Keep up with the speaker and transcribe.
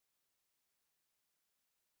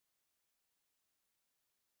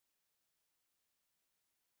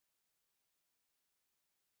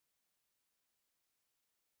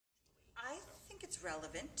it's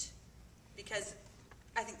relevant because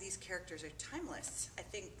I think these characters are timeless. I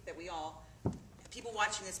think that people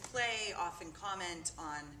watching this play often comment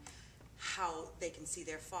on how they can see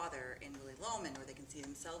their father in Willy Loman, or they can see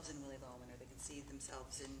themselves in Willy Loman, or they can see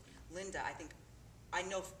themselves in Linda. I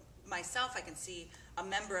know myself, I can see a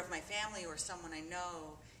member of my family or someone I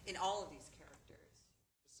know in all of these characters.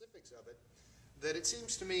 Specifics of it, that it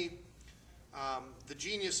seems to me the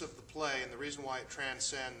genius of the play and the reason why it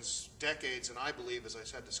transcends decades, and I believe, as I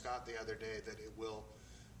said to Scott the other day, that it will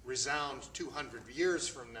resound 200 years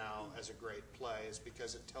from now as a great play, is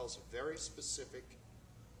because it tells a very specific,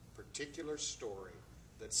 particular story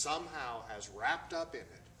that somehow has wrapped up in it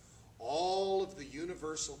all of the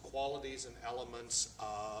universal qualities and elements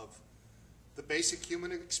of the basic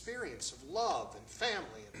human experience of love and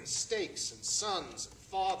family and mistakes and sons and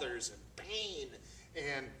fathers and pain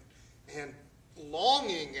and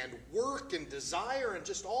longing and work and desire and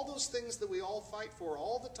just all those things that we all fight for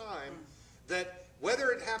all the time, that whether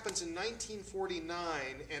it happens in 1949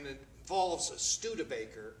 and it involves a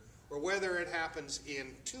Studebaker, or whether it happens in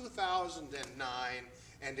 2009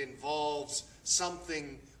 and involves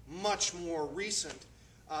something much more recent,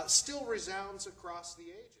 still resounds across the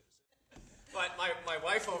ages. But my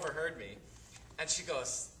wife overheard me, and she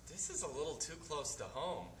goes, "This is a little too close to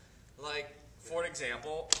home." Like, for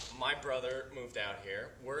example, my brother moved out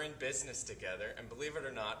here. We're in business together, and believe it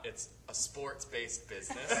or not, it's a sports-based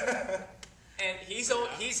business. And he's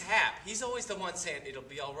always the one saying, "It'll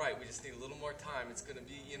be all right. We just need a little more time. It's going to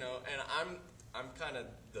be, you know." And I'm kind of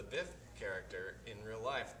the Biff character in real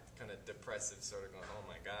life, kind of depressive, sort of going, "Oh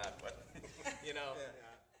my God, what," you know.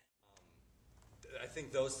 I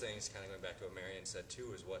think those things, kind of going back to what Marion said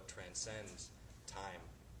too, is what transcends time.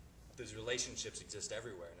 Those relationships exist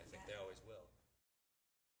everywhere, and I think they always will.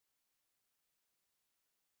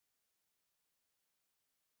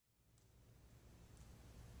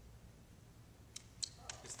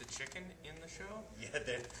 Is the chicken in the show?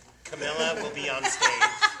 Yeah, Camilla will be on stage.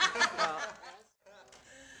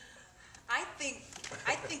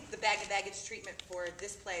 I think the Bag&Baggage treatment for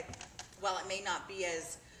this play, while it may not be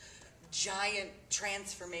as giant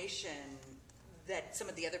transformation that some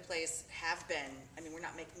of the other plays have been, I mean, we're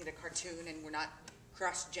not making it a cartoon, and we're not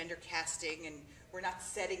cross-gender casting, and we're not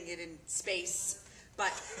setting it in space,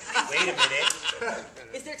 but... Wait a minute.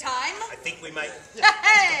 Is there time? I think we might...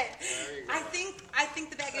 I think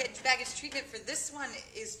the baggage treatment for this one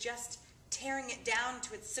is just tearing it down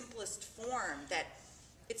to its simplest form, that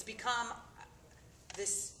it's become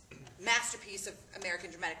this masterpiece of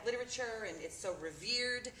American dramatic literature, and it's so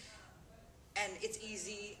revered, and it's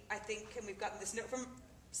easy, I think, and we've gotten this note from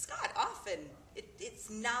Scott often, it's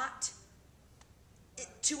not,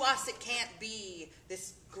 to us it can't be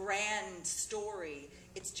this grand story,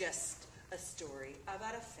 it's just a story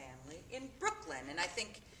about a family in Brooklyn, and I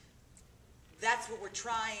think that's what we're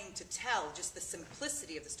trying to tell, just the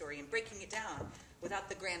simplicity of the story and breaking it down without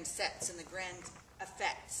the grand sets and the grand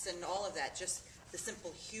effects and all of that, just the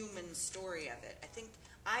simple human story of it. I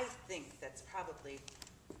think that's probably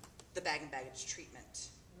the Bag&Baggage treatment,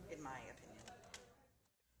 in my opinion.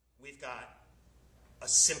 We've got a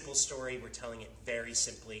simple story, we're telling it very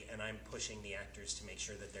simply, and I'm pushing the actors to make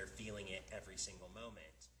sure that they're feeling it every single moment.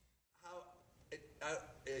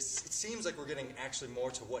 It seems like we're getting actually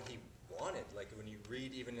more to what he wanted. Like when you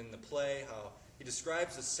read even in the play how he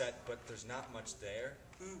describes the set, but there's not much there.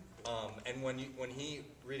 And when he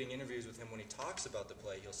reading interviews with him, when he talks about the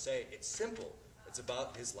play, he'll say it's simple. It's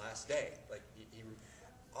about his last day. Like he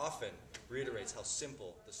often reiterates how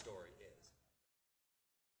simple the story is.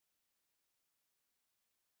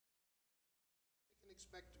 They can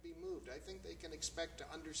expect to be moved. I think they can expect to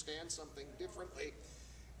understand something differently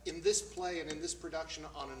in this play and in this production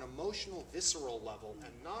on an emotional, visceral level,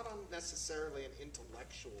 and not on necessarily an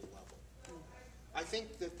intellectual level. I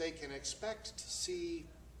think that they can expect to see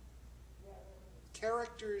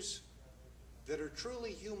characters that are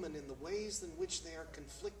truly human in the ways in which they are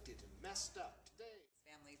conflicted and messed up today.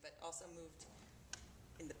 Family, but also moved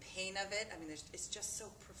in the pain of it. I mean, it's just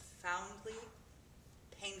so profoundly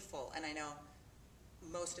painful, and I know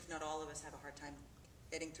most, if not all of us, have a hard time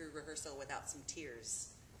getting through rehearsal without some tears,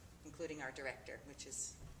 including our director, which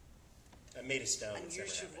is Made of stone.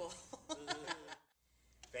 unusual.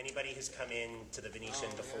 If anybody has come in to the Venetian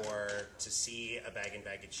before to see a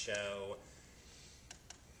Bag&Baggage show,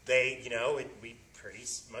 we pretty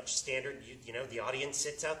much standard, the audience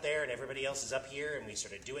sits out there and everybody else is up here, and we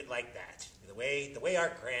sort of do it like that. The way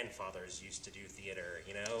our grandfathers used to do theater,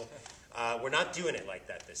 We're not doing it like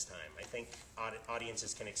that this time. I think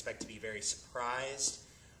audiences can expect to be very surprised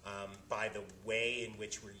by the way in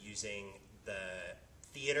which we're using the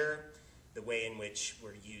theater the way in which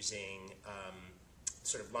we're using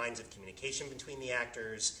sort of lines of communication between the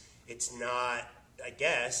actors. It's not, I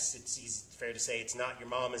guess, it's fair to say it's not Your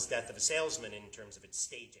Mama's Death of a Salesman in terms of its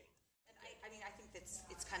staging. And I mean, I think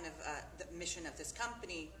it's kind of the mission of this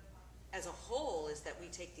company as a whole is that we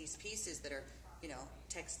take these pieces that are, you know,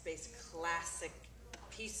 text-based classic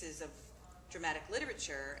pieces of dramatic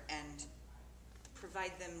literature and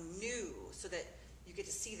provide them new so that you get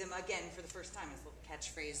to see them again for the first time. It's a little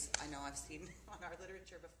catchphrase I know I've seen on our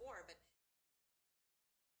literature before, but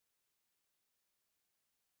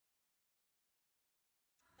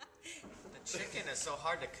The chicken is so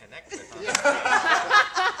hard to connect with.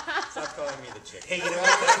 Stop calling me the chicken. Hey, you know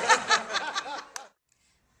what?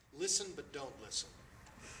 Listen, but don't listen.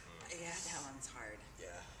 yeah, that one's hard. Yeah.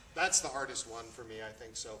 That's the hardest one for me, I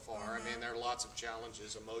think, so far. I mean, there are lots of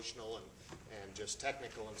challenges, emotional and just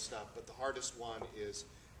technical and stuff, but the hardest one is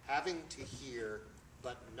having to hear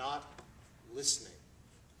but not listening,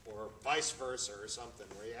 or vice versa or something,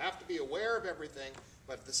 where you have to be aware of everything,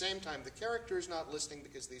 but at the same time, the character is not listening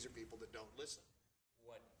because these are people that don't listen.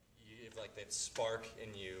 What you have, like, that spark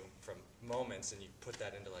in you from moments, and you put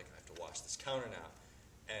that into, like, I have to wash this counter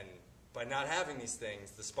now. And by not having these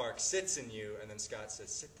things, the spark sits in you, and then Scott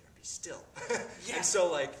says, sit there and be still. Yeah. And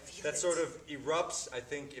so, like, Feel that it. sort of erupts, I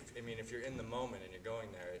think, if you're in the moment and you're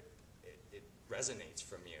going there, it resonates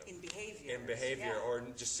from you. In behavior. In behavior, Yeah. or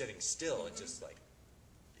just sitting still. It just, like,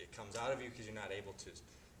 it comes out of you because you're not able to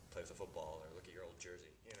play with a football or look at your old jersey,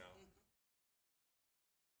 you know.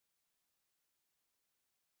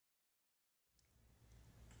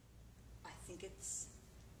 I think it's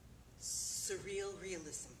surreal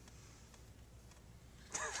realism.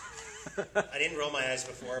 I didn't roll my eyes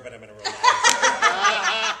before, but I'm going to roll my eyes.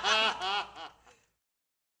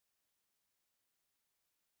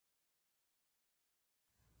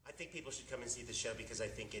 I think people should come and see the show because I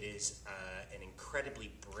think it is an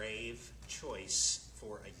incredibly brave choice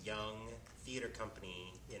for a young theater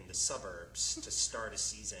company in the suburbs to start a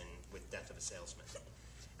season with Death of a Salesman.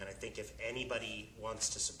 And I think if anybody wants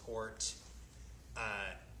to support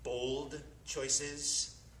bold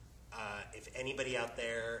choices, if anybody out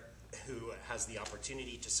there who has the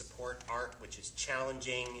opportunity to support art which is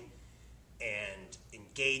challenging and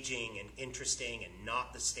engaging and interesting and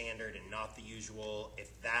not the standard and not the usual, if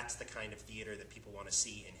that's the kind of theater that people want to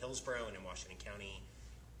see in Hillsborough and in Washington County,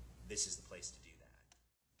 this is the place to do that.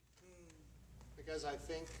 Because I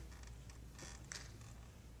think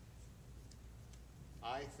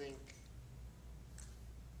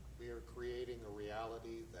we are creating a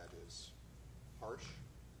reality that is harsh,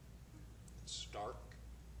 and stark,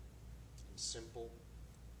 and simple,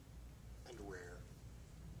 and rare.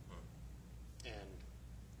 And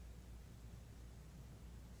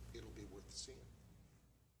it'll be worth seeing.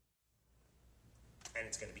 And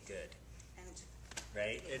it's going to be good, And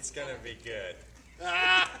right? It's going to be good.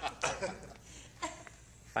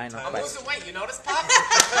 Final I'm question. losing weight. You notice, Pop?